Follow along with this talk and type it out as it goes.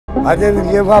I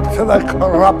didn't give up to the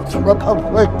corrupt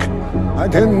Republic. I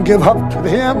didn't give up to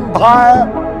the Empire.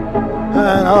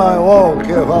 And I won't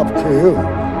give up to you.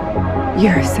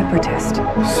 You're a separatist.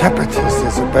 Separatist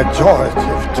is a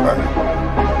pejorative term.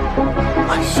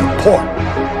 I support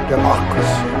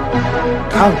democracy.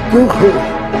 Count Dooku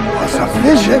was a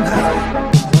visionary.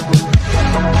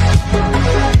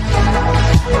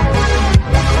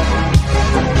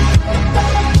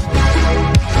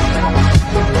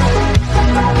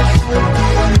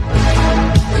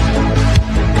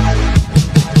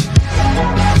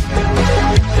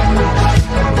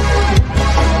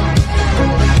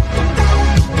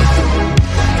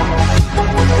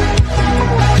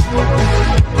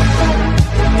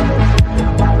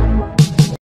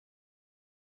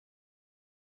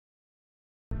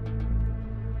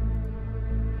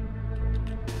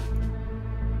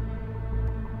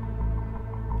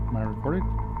 Am I recording?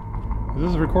 Is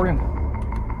this a recording?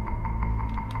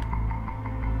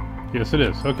 Yes, it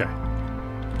is. Okay.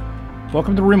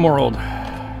 Welcome to Rimworld.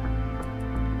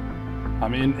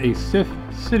 I'm in a Sith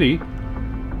city.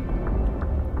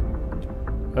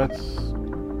 That's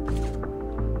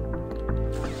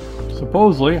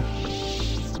supposedly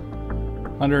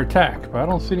under attack, but I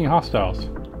don't see any hostiles.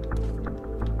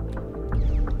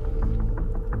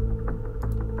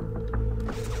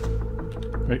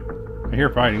 Wait. I hear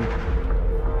fighting.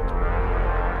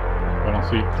 I don't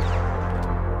see.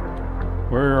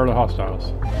 Where are the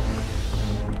hostiles?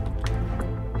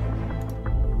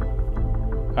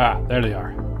 Ah, there they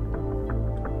are.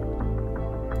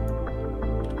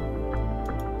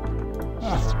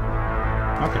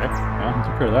 Ah, okay. Well,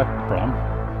 took care of that problem.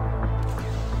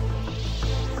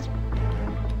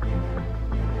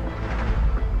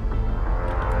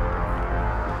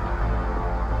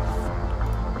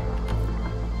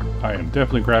 I am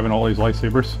definitely grabbing all these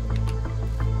lightsabers.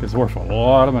 It's worth a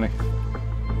lot of money.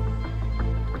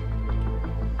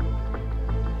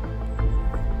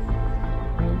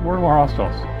 Where are more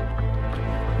hostiles?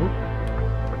 Oop.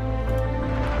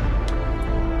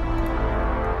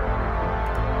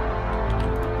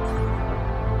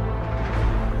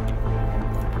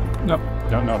 No.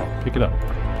 Pick it up.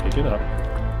 Pick it up.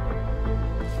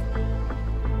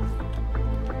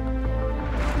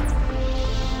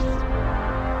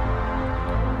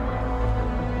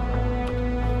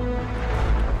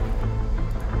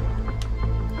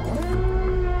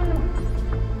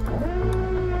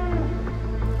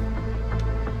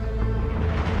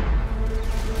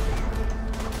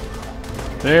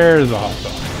 There's a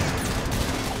hostile.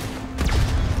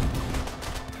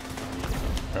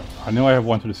 I know I have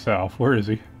one to the south. Where is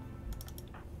he?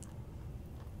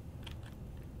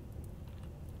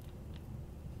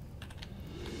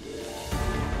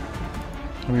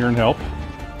 Come here and help.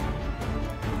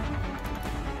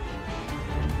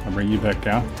 I'll bring you back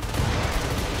down.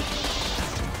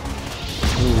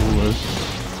 Ooh,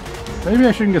 maybe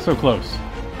I shouldn't get so close.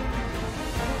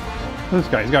 This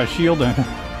guy's got a shield and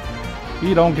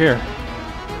he don't care.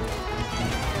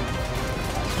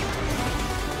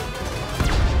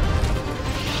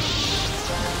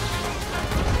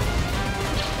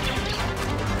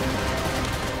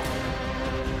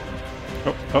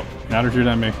 Oh, now they're shooting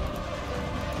at me.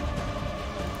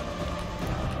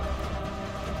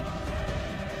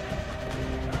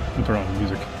 I'll turn on the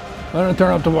music. I'm gonna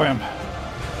turn up the volume.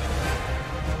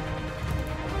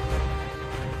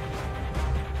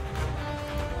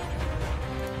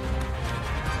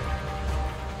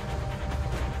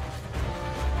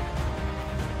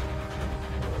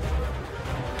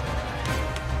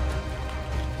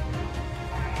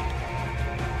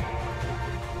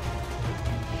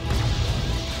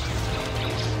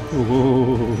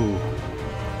 Ooh.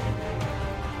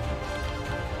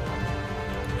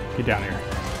 Get down here.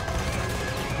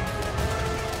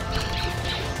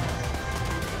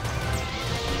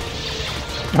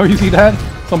 Oh, you see that?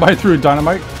 Somebody threw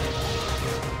dynamite.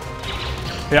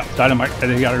 Yeah, dynamite,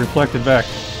 and they got it reflected back.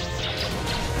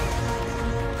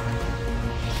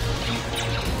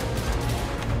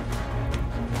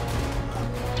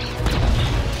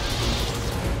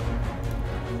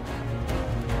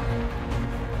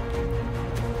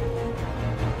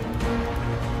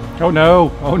 Oh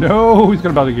no! Oh no! He's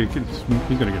gonna get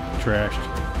trashed.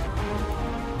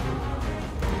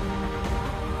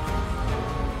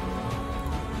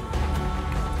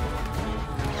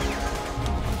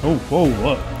 Oh, whoa,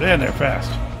 look! Man, they're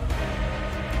fast.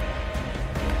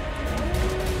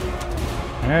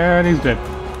 And he's dead.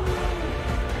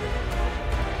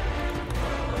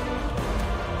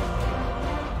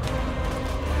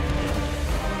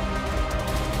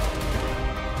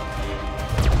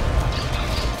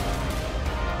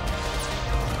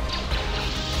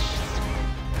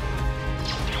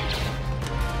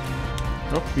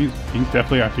 Oh, he's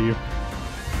definitely after you.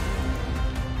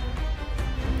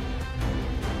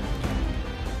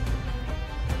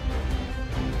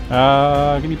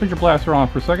 Can you put your blaster on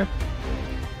for a second?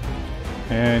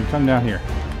 And come down here.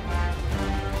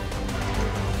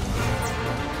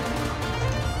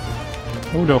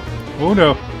 Oh no. Oh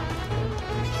no.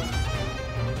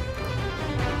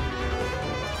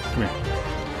 Come here.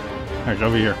 Alright,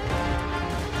 over here.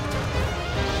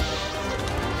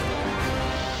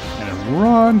 And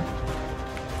run!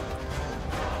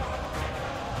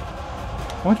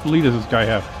 How much bleed does this guy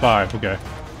have? 5, okay.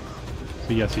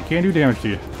 So yes, he can do damage to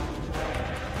you.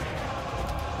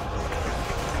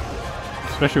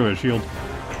 Especially with a shield.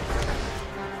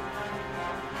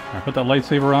 Alright, put that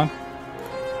lightsaber on.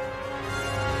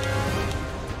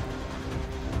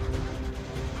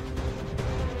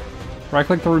 Right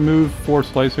click to remove force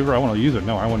lightsaber. I want to use it.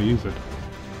 No, I want to use it.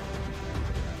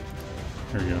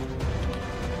 There we go.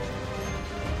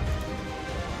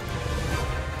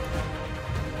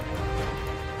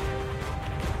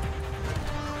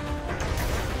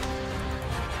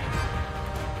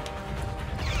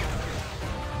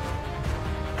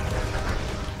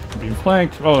 Being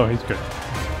flanked. Oh, he's good.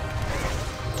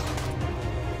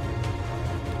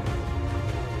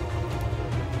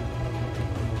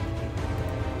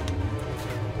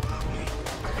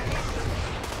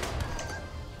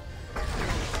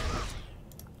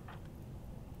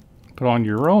 Put on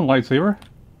your own lightsaber.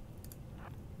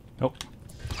 Nope.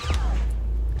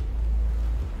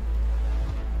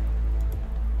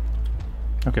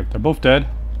 Okay, they're both dead.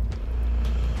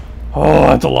 Oh,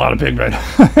 that's a lot of pigmen.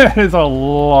 That is a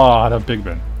lot of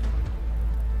pigmen.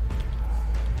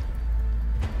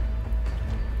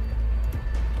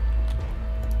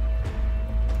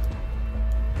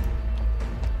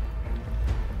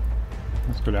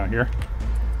 Let's go down here.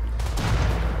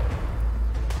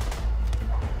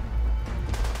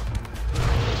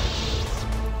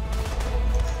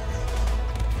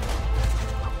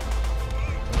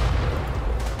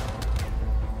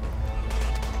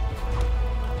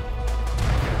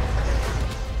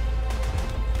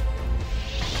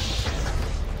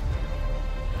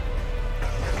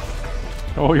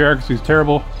 Oh, your accuracy's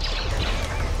terrible.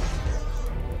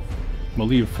 I'm gonna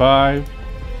leave 5.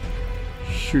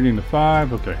 Shooting to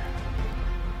 5, okay.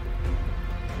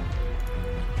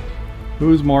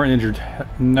 Who's more injured?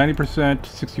 90%,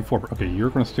 64%. Okay,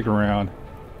 you're gonna stick around.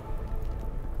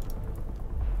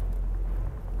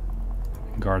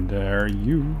 Guard there,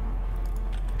 you.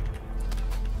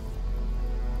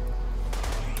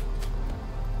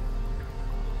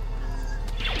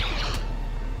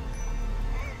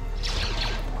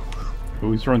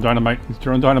 Oh, he's throwing dynamite. He's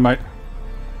throwing dynamite.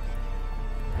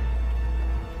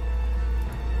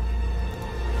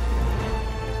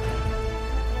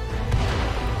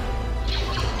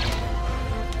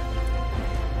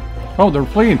 Oh, they're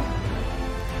fleeing.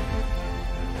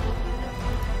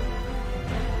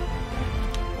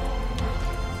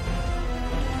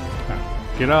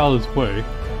 Get out of this way.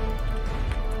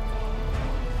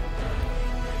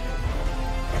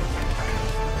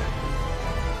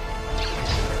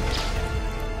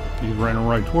 He's running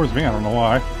right towards me. I don't know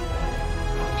why.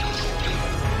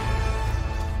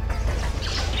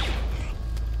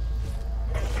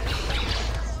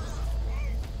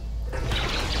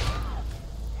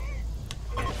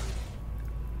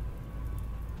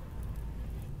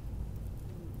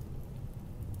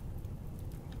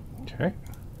 Okay.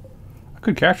 I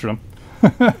could capture them.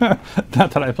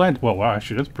 Not that I planned. Well, wow,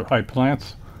 actually, that's high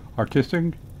plants.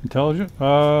 Artistic, intelligent.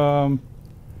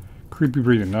 Creepy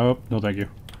breathing. Nope. No, thank you.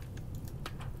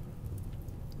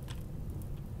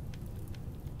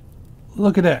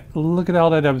 Look at that. Look at all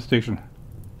that devastation.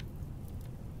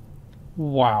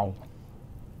 Wow.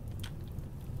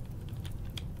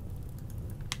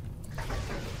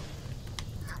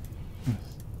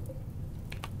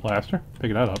 Blaster.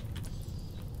 Picking that up.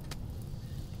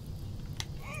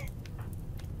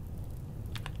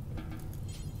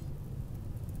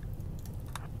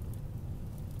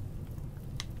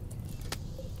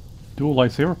 Dual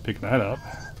lightsaber. Picking that up.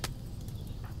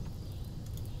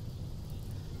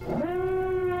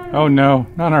 Oh no,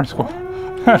 not our squad.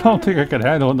 I don't think I could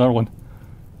handle another one.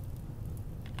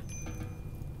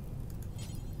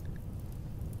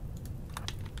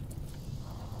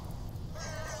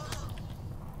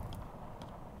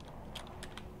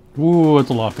 Ooh, it's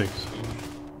a lot of pigs.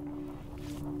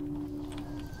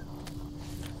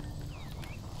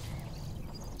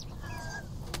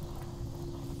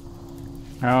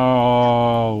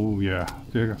 Oh, yeah.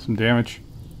 They got some damage.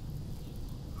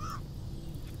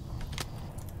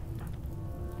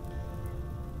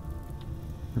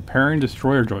 Repairing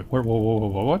destroyer droid. Whoa, whoa, whoa,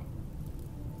 whoa, what?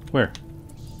 Where?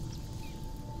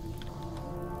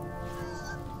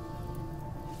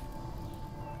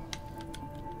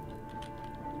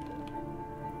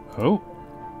 Oh.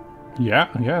 Yeah,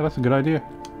 that's a good idea.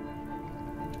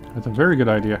 That's a very good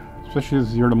idea. Especially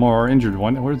as you're the more injured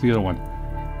one. Where's the other one?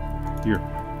 Here.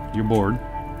 You're bored.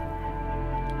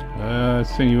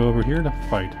 Send you over here to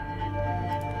fight.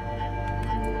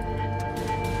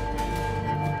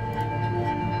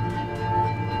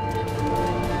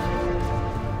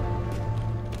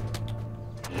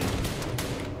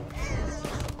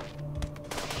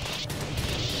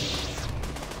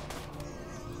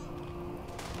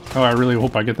 Oh, I really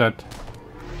hope I get that.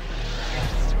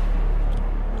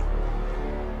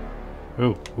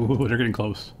 Oh, ooh, they're getting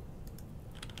close.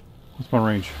 What's my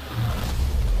range?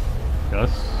 Yeah,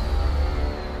 let's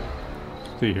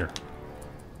stay here.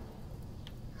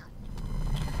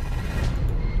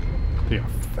 They are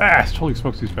fast! Holy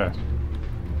smokes, he's fast.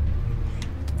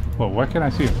 Whoa, why can't I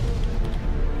see him?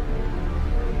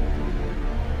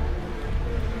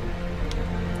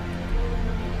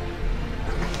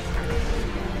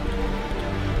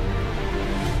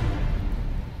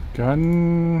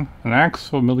 Gun, an axe,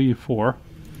 so melee 4.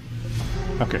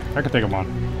 Okay, I can take him on.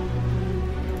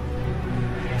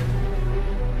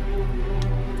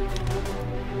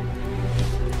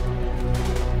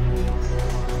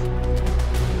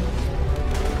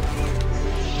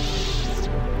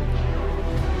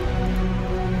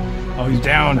 Oh, he's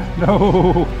down.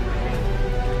 No!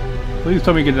 Please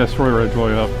tell me you get that destroyer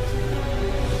droid up.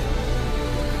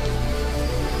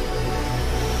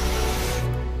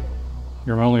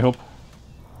 You're my only hope.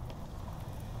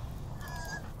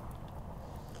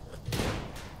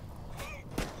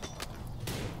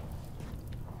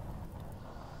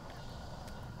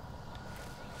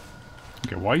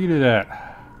 Okay, why you do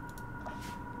that?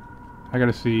 I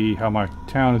gotta see how my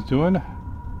town is doing.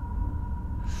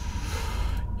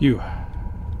 You.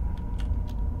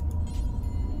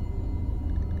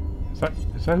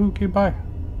 Is that who came by?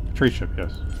 Trade ship,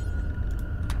 yes.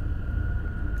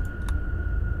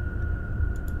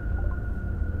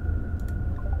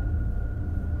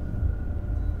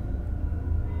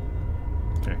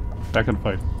 Okay, back in the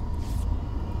fight.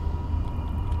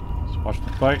 Let's watch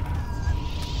the fight.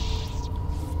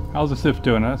 How's the Sith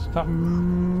doing? That's not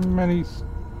many.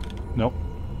 Nope.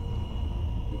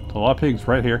 There's a lot of pigs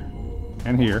right here.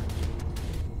 And here.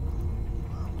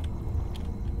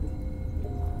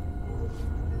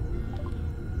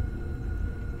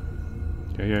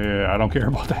 Okay, yeah, I don't care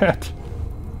about that.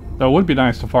 That would be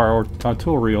nice to fire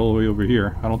artillery all the way over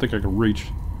here. I don't think I could reach.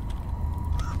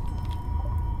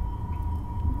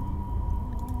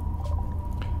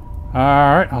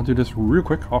 Alright, I'll do this real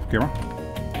quick off camera.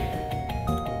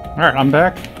 Alright, I'm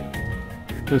back.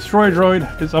 The destroyer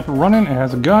droid is up and running. It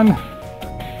has a gun.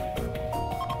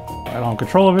 I don't have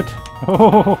control of it.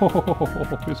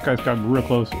 Oh, this guy's got real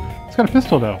close. He's got a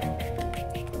pistol though.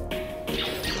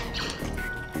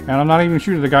 And I'm not even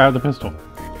shooting the guy with the pistol.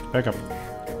 Back up.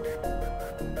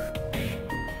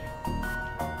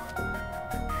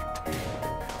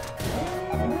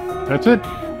 That's it.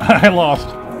 I lost.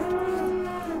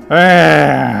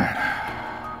 And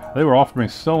they were offering me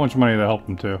so much money to help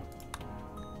them too.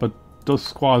 But those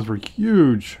squads were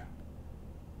huge.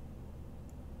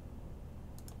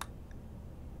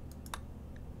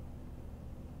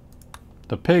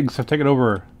 The pigs have taken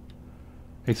over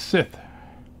a Sith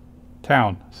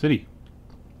town, city.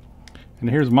 And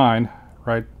here's mine,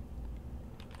 right?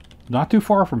 Not too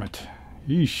far from it.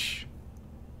 Yeesh.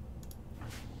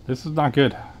 This is not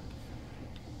good.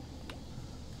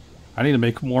 I need to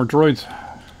make more droids.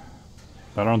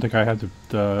 But I don't think I have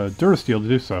the durasteel to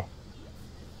do so.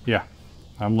 Yeah,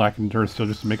 I'm lacking durasteel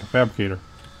just to make a fabricator.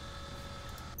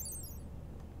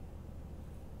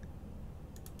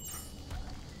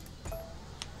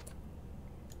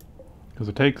 Because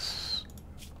it takes,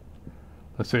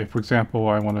 let's say for example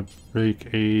I want to make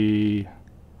a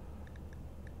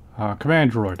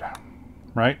command droid,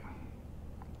 right?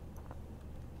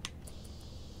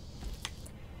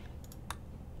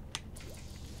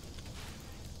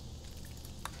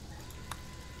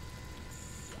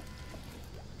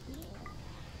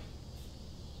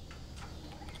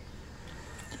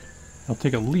 It'll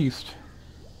take at least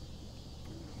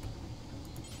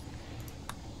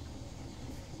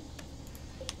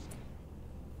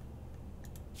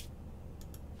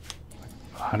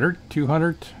 $100,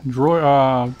 $200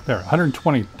 droid, there,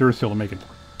 120 durasteel to make it.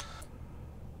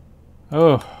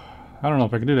 Oh, I don't know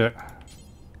if I can do that.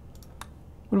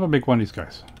 What if I make one of these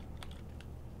guys?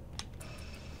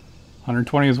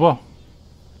 120 as well.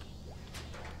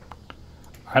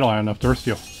 I don't have enough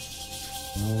durasteel.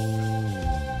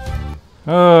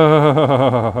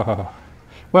 Well,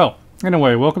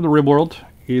 anyway, welcome to Rimworld.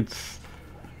 It's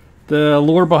the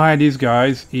lore behind these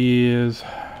guys is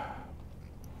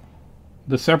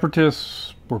the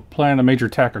Separatists were planning a major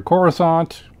attack on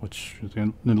Coruscant, which is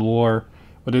in the lore,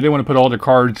 but they didn't want to put all the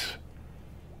cards,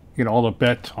 you know, all the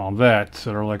bet on that.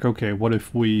 So they're like, okay, what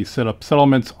if we set up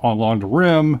settlements along the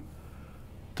rim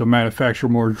to manufacture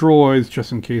more droids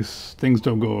just in case things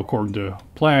don't go according to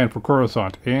plan for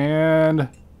Coruscant? And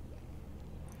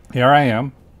here I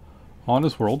am on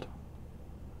this world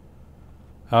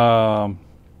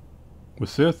with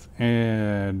Sith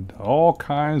and all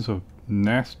kinds of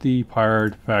nasty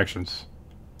pirate factions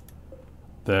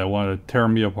that want to tear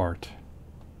me apart.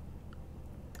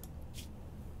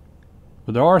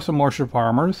 But there are some warship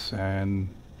farmers and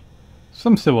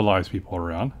some civilized people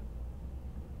around.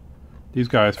 These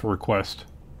guys for request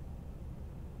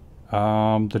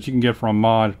that you can get from a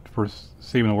mod for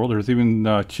saving the world. There's even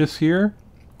Chiss here,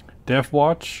 Death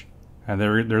Watch, and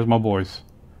there's my boys,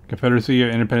 Confederacy of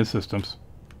Independent Systems.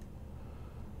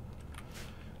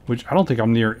 Which I don't think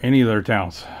I'm near any of their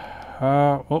towns.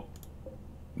 Well,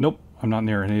 nope, I'm not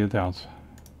near any of the towns.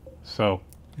 So,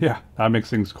 yeah, that makes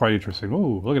things quite interesting.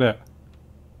 Ooh, look at that.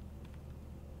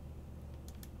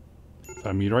 Is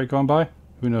that a meteorite going by?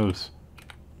 Who knows?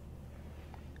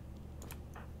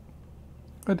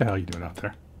 What the hell are you doing out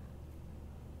there?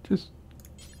 Just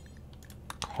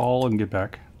call and get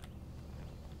back.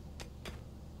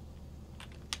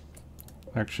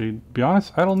 Actually, to be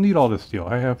honest, I don't need all this steel.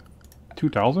 I have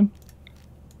 2,000?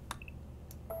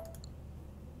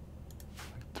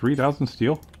 3,000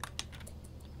 steel?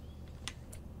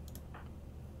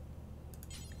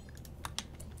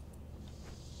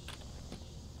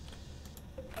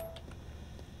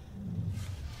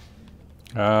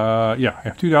 Yeah, I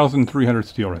have 2,300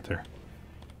 steel right there.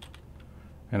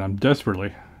 And I'm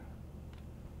desperately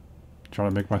trying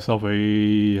to make myself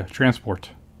a transport.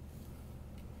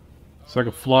 So I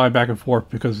can fly back and forth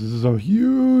because this is a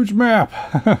huge map.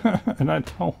 And I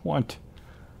don't want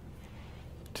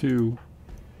to...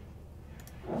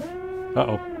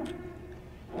 Uh-oh.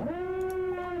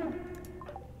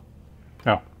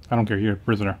 Oh, I don't care. You're a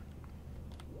prisoner.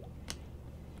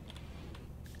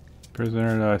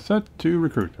 Prisoner set to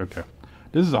recruit. Okay.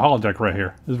 This is a holodeck right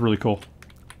here. This is really cool.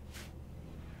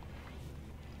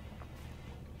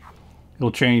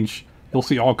 It'll change. You'll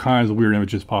see all kinds of weird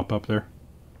images pop up there.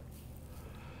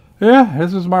 Yeah,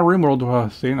 this is my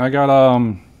Rimworld scene. I got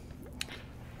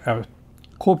a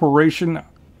corporation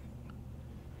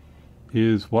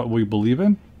is what we believe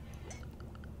in.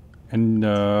 And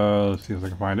let's see if I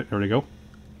can find it. There we go.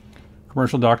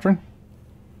 Commercial doctrine.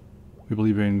 We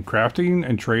believe in crafting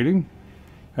and trading.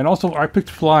 And also, I picked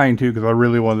flying too because I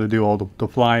really wanted to do all the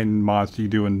flying mods you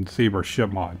do in Save Our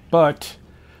Ship mod. But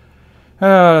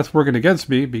that's working against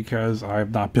me because I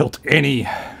have not built any,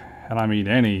 and I mean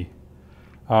any,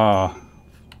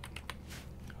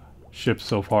 ships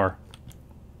so far.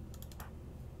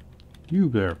 You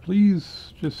there,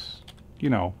 please just, you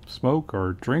know, smoke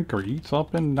or drink or eat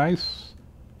something nice.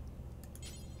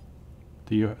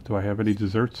 Do I have any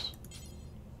desserts?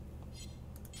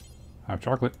 I have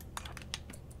chocolate.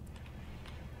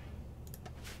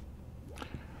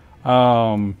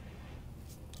 Let's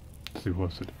see,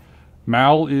 what's it?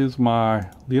 Mal is my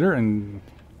leader, and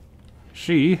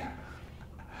she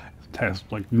has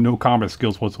like no combat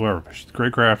skills whatsoever. She's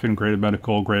great crafting, great at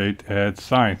medical, great at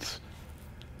science,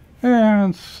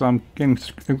 and some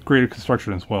great at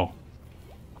construction as well.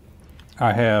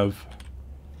 I have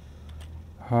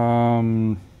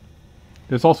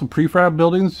there's also prefab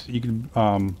buildings you can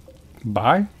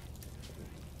buy,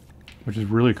 which is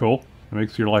really cool. It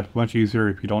makes your life much easier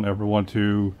if you don't ever want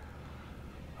to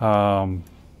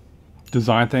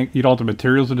design things. You don't have the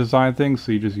materials to design things,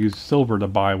 so you just use silver to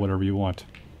buy whatever you want.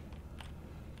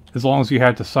 As long as you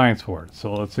have the science for it.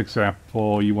 So let's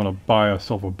example, you want to buy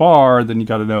yourself a bar, then you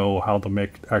got to know how to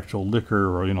make actual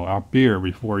liquor or, you know, out beer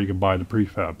before you can buy the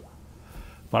prefab.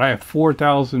 But I have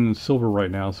 4,000 silver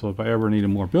right now, so if I ever needed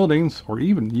more buildings, or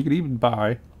even, you could even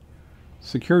buy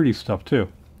security stuff too,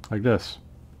 like this.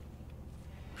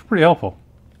 It's pretty helpful.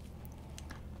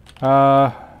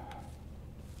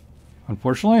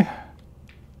 Unfortunately.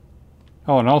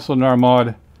 Oh, and also another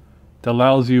mod that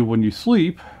allows you, when you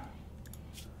sleep,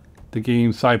 to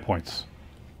gain side points.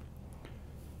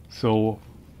 So,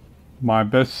 my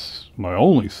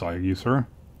only side user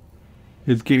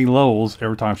is getting levels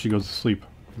every time she goes to sleep,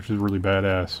 which is really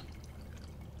badass.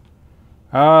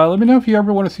 Let me know if you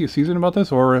ever want to see a season about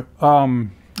this, or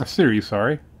a series,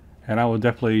 sorry. And I will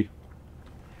definitely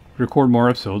record more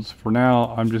episodes. For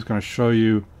now, I'm just going to show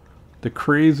you the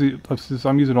crazy, since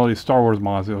I'm using all these Star Wars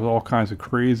mods, there's all kinds of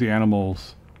crazy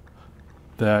animals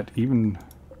that even,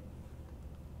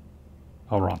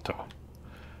 Ronto.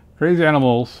 Crazy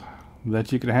animals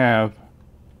that you can have.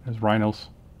 There's rhinos,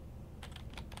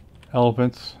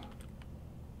 elephants,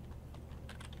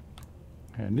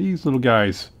 and these little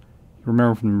guys, you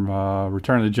remember from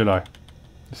Return of the Jedi.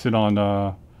 They sit on,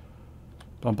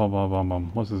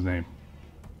 what's his name?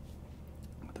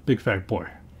 The big fat boy.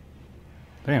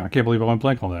 Damn, I can't believe I went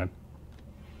blank on that.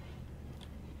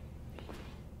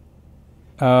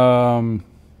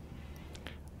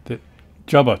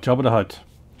 Jabba the Hutt.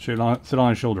 Sit on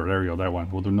his shoulder. There you go, that one.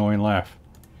 With an annoying laugh.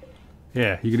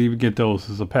 Yeah, you could even get those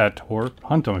as a pet, or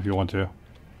hunt them if you want to.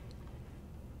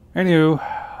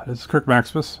 Anywho, this is Kirk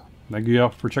Maximus. Thank you all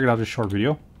for checking out this short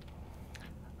video.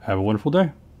 Have a wonderful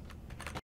day.